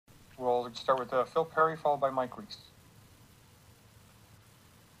We'll start with Phil Perry, followed by Mike Reese.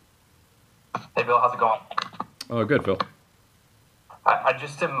 Hey, Bill, how's it going? Oh, good, Phil. I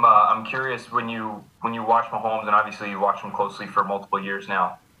just am. I'm curious when you watch Mahomes, and obviously you watch him closely for multiple years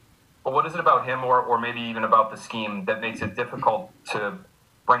now. But what is it about him, or maybe even about the scheme, that makes it difficult to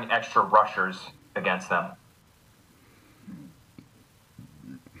bring extra rushers against them?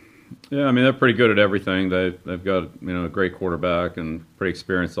 Yeah, I mean, they're pretty good at everything. They've got a great quarterback and pretty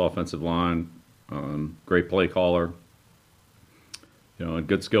experienced offensive line, great play caller, and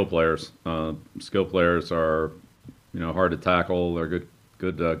good skill players. Skill players are hard to tackle. They're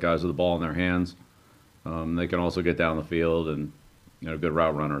good guys with the ball in their hands. They can also get down the field and good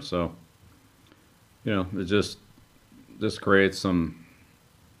route runners. So it just creates some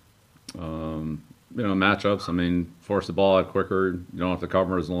matchups. I mean, force the ball out quicker. You don't have to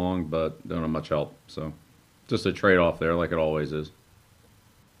cover as long, but don't have much help. So just a trade-off there, like it always is.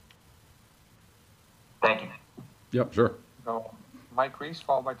 Thank you. Yep, sure. So, Mike Reese,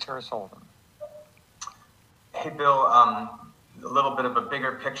 followed by Tara Sullivan. Hey, Bill, a little bit of a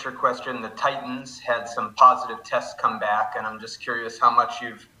bigger picture question. The Titans had some positive tests come back, and I'm just curious how much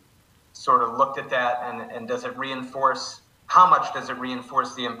you've sort of looked at that, and does it reinforce, how much does it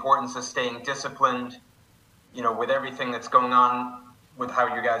reinforce the importance of staying disciplined, with everything that's going on with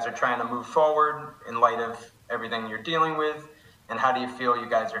how you guys are trying to move forward in light of everything you're dealing with, and how do you feel you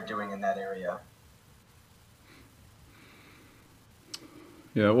guys are doing in that area?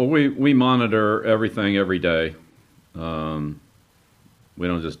 Yeah, well, we monitor everything every day. We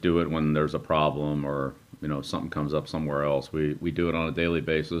don't just do it when there's a problem or something comes up somewhere else. We do it on a daily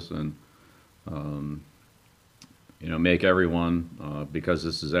basis and make everyone, because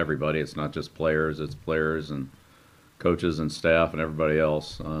this is everybody. It's not just players. It's players and coaches and staff and everybody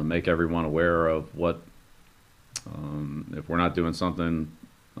else. Make everyone aware of what if we're not doing something.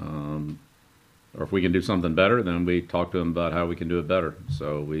 Or if we can do something better, then we talk to them about how we can do it better.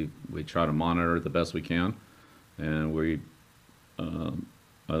 So we try to monitor it the best we can, and we I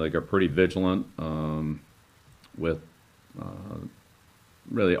think are pretty vigilant with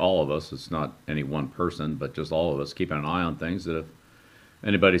really all of us. It's not any one person, but just all of us keeping an eye on things. That if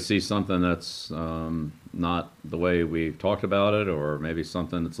anybody sees something that's not the way we've talked about it, or maybe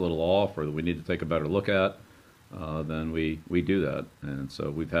something that's a little off, or that we need to take a better look at, then we do that. And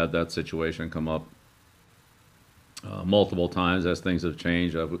so we've had that situation come up multiple times as things have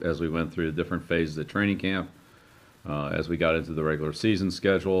changed, as we went through the different phases of training camp, as we got into the regular season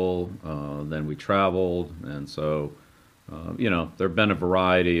schedule, then we traveled. And so, there have been a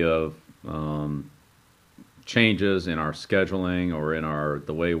variety of changes in our scheduling or in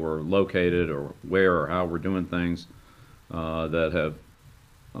the way we're located or where or how we're doing things that have,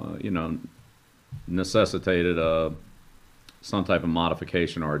 necessitated some type of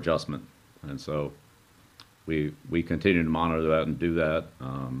modification or adjustment. And so we continue to monitor that and do that.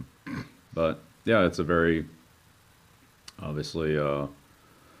 But yeah, it's a very obviously a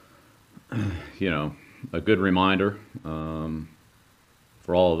good reminder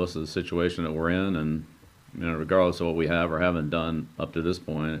for all of us of the situation that we're in, and regardless of what we have or haven't done up to this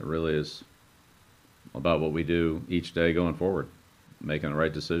point, it really is about what we do each day going forward, making the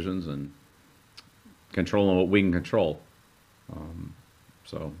right decisions and controlling what we can control.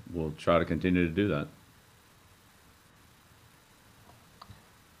 So we'll try to continue to do that.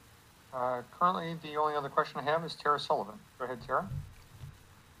 Currently, the only other question I have is Tara Sullivan. Go ahead, Tara.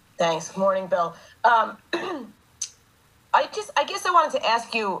 Thanks. Good morning, Bill. I guess I wanted to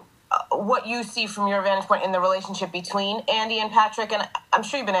ask you what you see from your vantage point in the relationship between Andy and Patrick. And I'm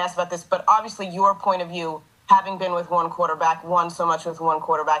sure you've been asked about this, but obviously your point of view, having been with one quarterback, won so much with one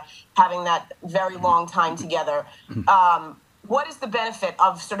quarterback, having that very long time together. What is the benefit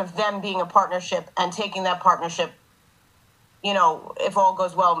of sort of them being a partnership and taking that partnership, if all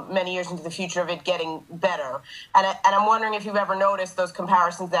goes well, many years into the future of it getting better? And I'm wondering if you've ever noticed those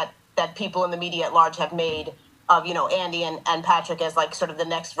comparisons that people in the media at large have made of, Andy and Patrick as like sort of the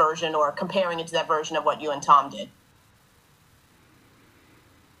next version, or comparing it to that version of what you and Tom did.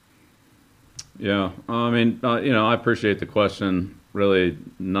 Yeah, I mean, I appreciate the question. Really,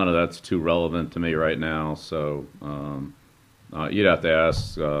 none of that's too relevant to me right now. So you'd have to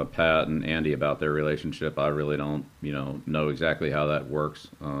ask Pat and Andy about their relationship. I really don't, know exactly how that works.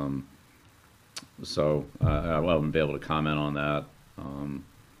 So I wouldn't be able to comment on that.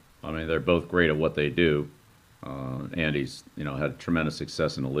 I mean, they're both great at what they do. Andy's, had tremendous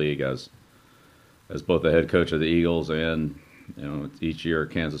success in the league as both the head coach of the Eagles and, each year at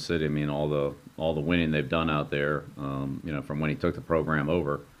Kansas City. I mean, all the winning they've done out there, from when he took the program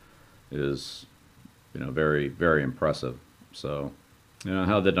over, is, very, very impressive. So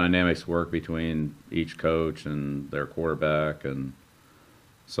how the dynamics work between each coach and their quarterback and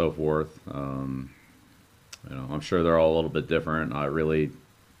so forth. I'm sure they're all a little bit different. I really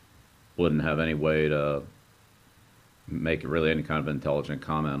wouldn't have any way to make really any kind of intelligent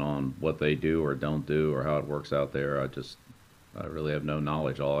comment on what they do or don't do or how it works out there. I really have no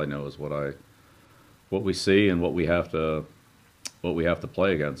knowledge. All I know is what we see and what we have to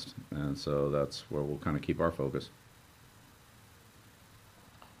play against, and so that's where we'll kind of keep our focus.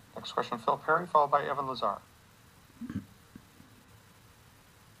 Next question, Phil Perry, followed by Evan Lazar.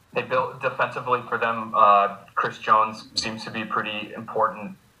 They built defensively for them. Chris Jones seems to be a pretty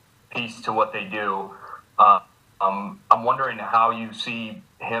important piece to what they do. I'm wondering how you see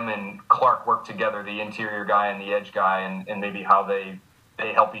him and Clark work together, the interior guy and the edge guy, and maybe how they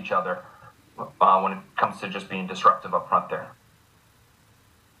help each other when it comes to just being disruptive up front there.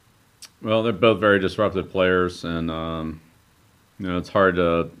 Well, they're both very disruptive players, and it's hard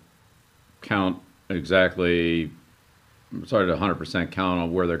to count exactly. It's hard to 100% count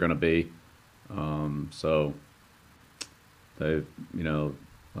on where they're going to be. So they,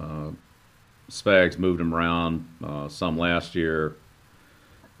 Spags moved him around some last year.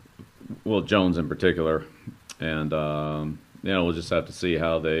 Well, Jones in particular, and we'll just have to see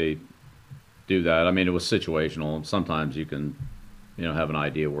how they do that. I mean, it was situational. Sometimes you can, have an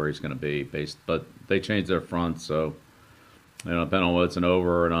idea where he's going to be but they changed their front, so depending on whether it's an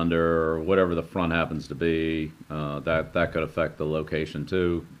over or an under or whatever the front happens to be, that could affect the location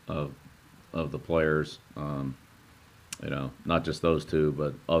too of the players. Not just those two,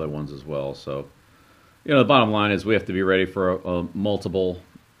 but other ones as well. So, the bottom line is we have to be ready for multiple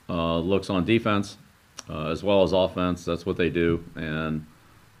looks on defense as well as offense. That's what they do, and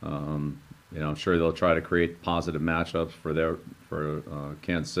I'm sure they'll try to create positive matchups for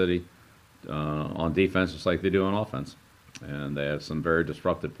Kansas City on defense, just like they do on offense. And they have some very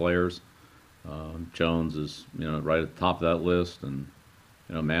disruptive players. Jones is right at the top of that list, and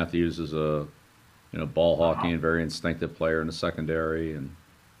Matthews is a ball hawking and very instinctive player in the secondary, and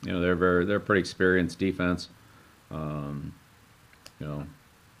they're pretty experienced defense. A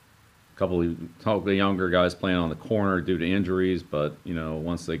couple of younger guys playing on the corner due to injuries, but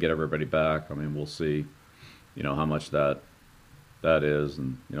once they get everybody back, I mean, we'll see how much that is,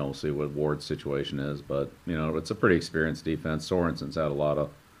 and we'll see what Ward's situation is, but it's a pretty experienced defense. Sorensen's had a lot of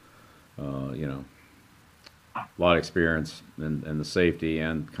experience in the safety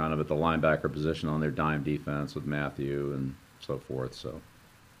and kind of at the linebacker position on their dime defense with Matthew and so forth. So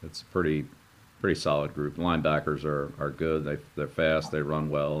it's a pretty solid group. Linebackers are good. They're fast. They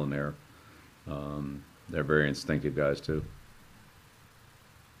run well, and they're very instinctive guys too.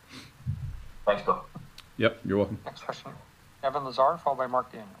 Thanks, Bill. Yep, you're welcome. Next question, Evan Lazar, followed by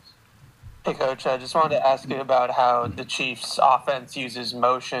Mark Daniels. Hey, Coach, I just wanted to ask you about how the Chiefs' offense uses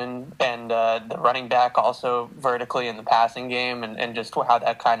motion and the running back also vertically in the passing game, and just how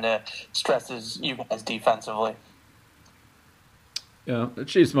that kind of stresses you guys defensively. Yeah, the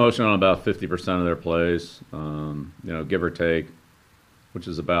Chiefs motion on about 50% of their plays, give or take, which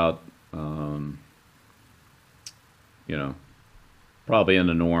is about, probably in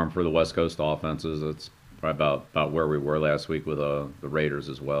the norm for the West Coast offenses. It's probably about where we were last week with the Raiders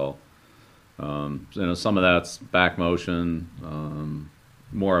as well. Some of that's back motion,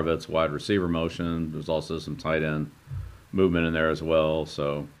 more of it's wide receiver motion. There's also some tight end movement in there as well.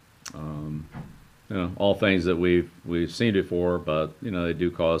 So, all things that we've seen before, but they do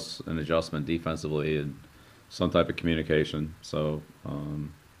cause an adjustment defensively and some type of communication. So,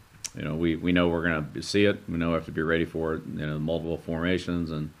 we know we're going to see it. We know we have to be ready for it. Multiple formations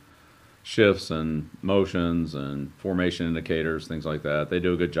and shifts and motions and formation indicators, things like that. They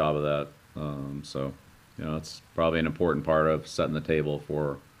do a good job of that. So, it's probably an important part of setting the table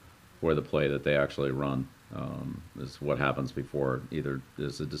for the play that they actually run. Is what happens before either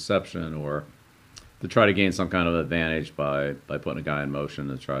is a deception or to try to gain some kind of advantage by putting a guy in motion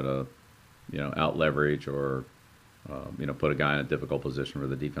to try to, out leverage or, put a guy in a difficult position for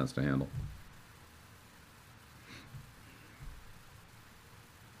the defense to handle.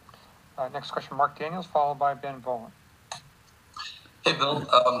 Next question, Mark Daniels, followed by Ben Volen. Hey, Bill.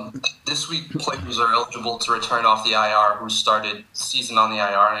 This week, players are eligible to return off the IR who started season on the IR.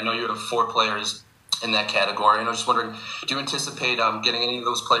 And I know you have 4 players in that category. And I was just wondering, do you anticipate getting any of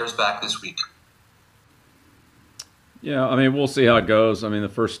those players back this week? Yeah, I mean, we'll see how it goes. I mean, the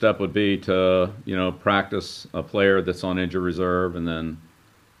first step would be to, practice a player that's on injury reserve, and then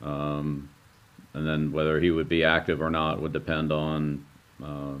whether he would be active or not would depend on,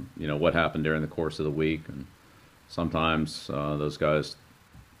 what happened during the course of the week. And sometimes those guys,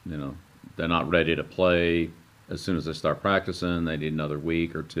 they're not ready to play as soon as they start practicing, they need another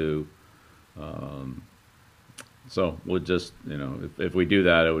week or two. So we'll just, if we do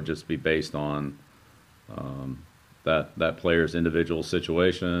that, it would just be based on that player's individual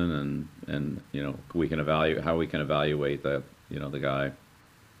situation, and we can evaluate how we can evaluate that, the guy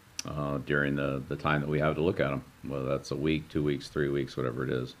during the time that we have to look at him, whether that's a week, 2 weeks, 3 weeks, whatever it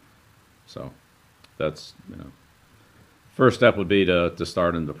is. So that's, first step would be to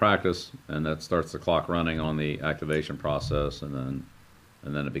start into practice, and that starts the clock running on the activation process, and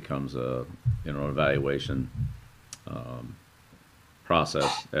then it becomes a evaluation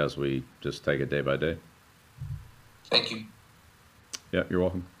process as we just take it day by day. Thank you. Yeah, you're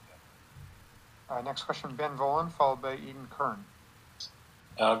welcome. Next question, Ben Volen, followed by Eden Kern.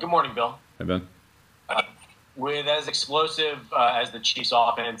 Good morning, Bill. Hey, Ben. With as explosive as the Chiefs'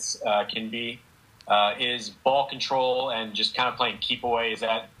 offense can be, is ball control and just kind of playing keep away, is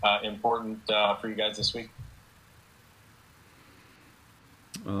that important for you guys this week?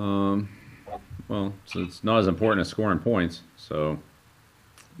 Well, so it's not as important as scoring points. So,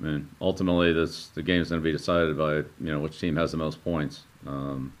 I mean, ultimately, the game's going to be decided by which team has the most points,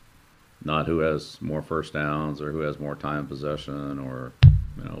 not who has more first downs or who has more time in possession or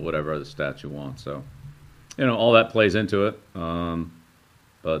whatever other stats you want. So, all that plays into it.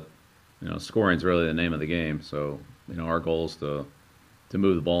 But scoring's really the name of the game. So, our goal is to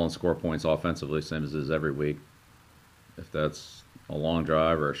move the ball and score points offensively, same as it is every week. If that's a long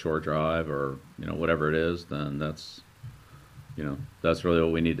drive or a short drive or whatever it is, then that's really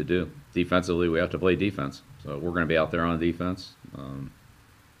what we need to do. Defensively, we have to play defense. So we're going to be out there on defense.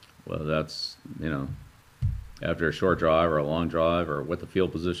 Whether that's after a short drive or a long drive or what the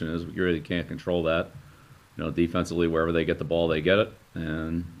field position is, you really can't control that. Defensively, wherever they get the ball, they get it,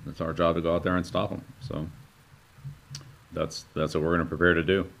 and it's our job to go out there and stop them. So that's what we're going to prepare to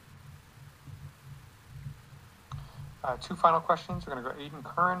do. Two final questions. We're going to go Eden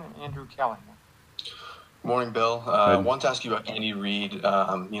Kern and Andrew Callahan. Morning, Bill. I want to ask you about Andy Reid.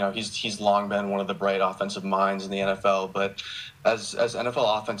 He's long been one of the bright offensive minds in the NFL, but as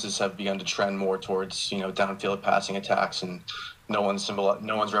NFL offenses have begun to trend more towards downfield passing attacks, and no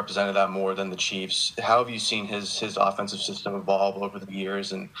one's represented that more than the Chiefs. How have you seen his offensive system evolve over the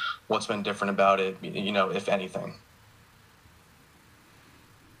years, and what's been different about it? If anything.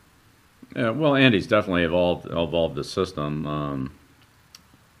 Yeah, well, Andy's definitely evolved the system.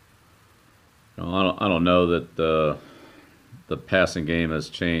 I don't know that the passing game has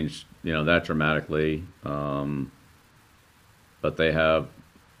changed, that dramatically. But they have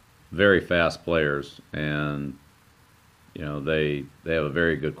very fast players, and they have a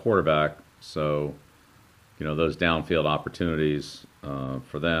very good quarterback. So, those downfield opportunities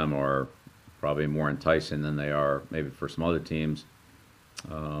for them are probably more enticing than they are maybe for some other teams.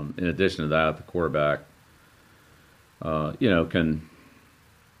 In addition to that, the quarterback, can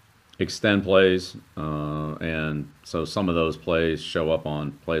extend plays, and so some of those plays show up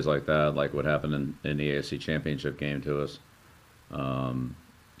on plays like that, like what happened in the AFC Championship game to us.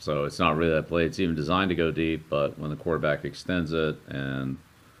 So it's not really that play. It's even designed to go deep, but when the quarterback extends it and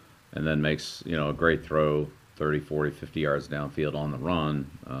then makes a great throw 30, 40, 50 yards downfield on the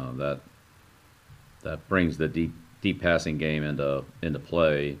run, that brings the deep passing game into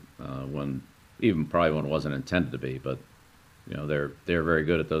play when probably when it wasn't intended to be. But they're very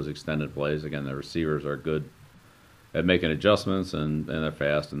good at those extended plays. Again, the receivers are good at making adjustments, and they're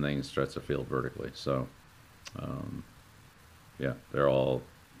fast, and they can stretch the field vertically. So yeah, they're all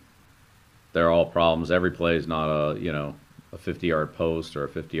problems. Every play is not a 50-yard post or a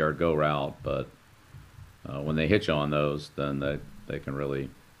 50-yard go route, but when they hit you on those, then they can really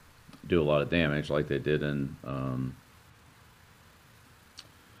do a lot of damage, like they did in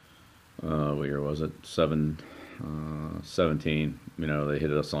what year was it? 17. They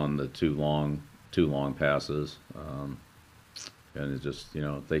hit us on the two long passes, and it just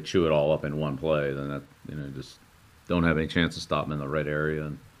if they chew it all up in one play, then that just don't have any chance to stop them in the right area,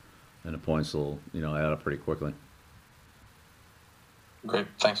 and the points will add up pretty quickly. Great,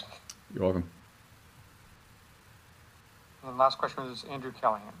 thanks. You're welcome. And last question is Andrew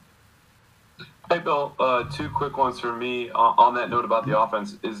Callahan. Hey, Bill, two quick ones for me. On that note about the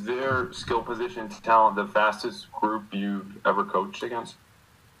offense, is their skill position talent the fastest group you've ever coached against?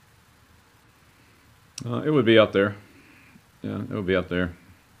 It would be up there. Yeah, it would be up there.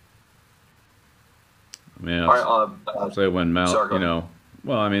 I mean, I'd say when Mouse, sorry,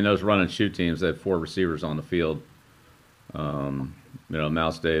 well, I mean, those run and shoot teams, they had 4 receivers on the field.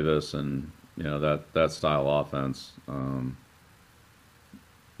 Mouse Davis and, that style offense,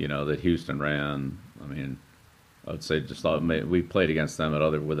 that Houston ran. I mean, I would say we played against them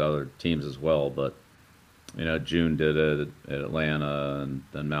with other teams as well, but You know, June did it at Atlanta, and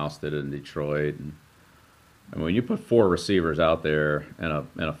then Mouse did it in Detroit. And when you put 4 receivers out there and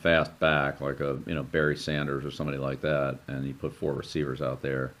a fast back like a Barry Sanders or somebody like that, and you put 4 receivers out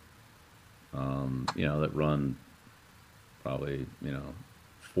there, that run probably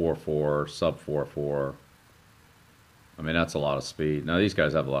 4.4, sub 4.4. I mean, that's a lot of speed. Now these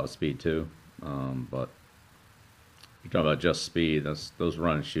guys have a lot of speed too, but you're talking about just speed. Those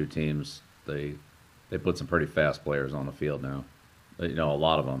run and shoot teams. They put some pretty fast players on the field now. A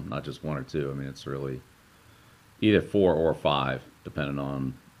lot of them, not just 1 or 2. I mean, it's really either 4 or 5, depending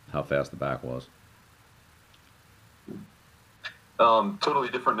on how fast the back was. Totally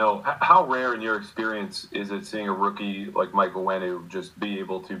different note. How rare in your experience is it seeing a rookie like Michael Wenu just be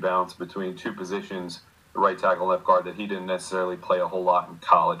able to bounce between 2 positions, the right tackle, left guard, that he didn't necessarily play a whole lot in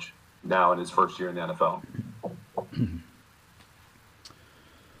college, now in his first year in the NFL?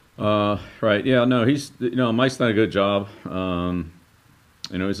 Right. Yeah. No. He's. Mike's done a good job.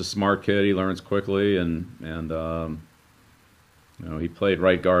 He's a smart kid. He learns quickly, and he played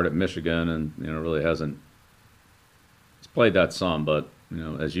right guard at Michigan, and really hasn't. He's played that some, but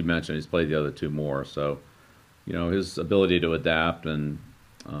as you mentioned, he's played the other 2 more. So, his ability to adapt and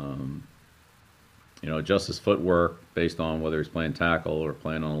adjust his footwork based on whether he's playing tackle or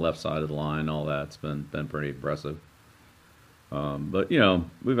playing on the left side of the line, all that's been pretty impressive. But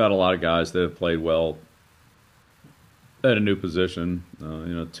we've had a lot of guys that have played well at a new position.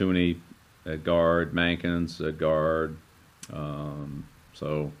 Tooney at guard, Mankins at guard.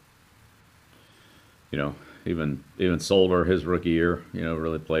 So even Solder, his rookie year,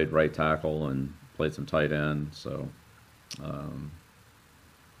 really played right tackle and played some tight end. So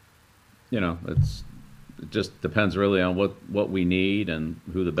it just depends really on what we need and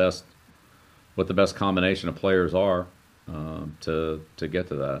what the best combination of players are. To get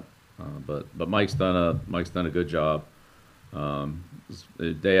to that, but Mike's done a good job.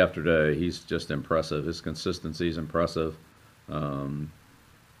 Day after day, he's just impressive. His consistency is impressive.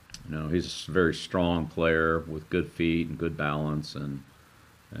 He's a very strong player with good feet and good balance, and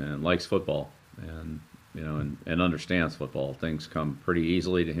likes football, and and understands football. Things come pretty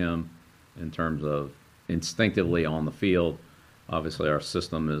easily to him in terms of instinctively on the field. Obviously, our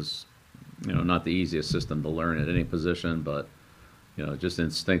system is not the easiest system to learn at any position, but just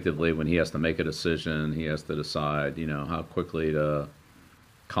instinctively when he has to make a decision, he has to decide how quickly to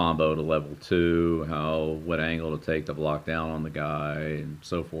combo to level 2, what angle to take to block down on the guy, and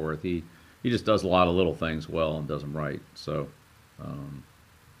so forth. He just does a lot of little things well and does them right. So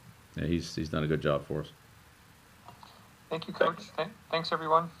he's done a good job for us. Thank you, Coach. Thanks,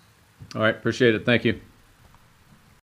 everyone. All right, appreciate it. Thank you.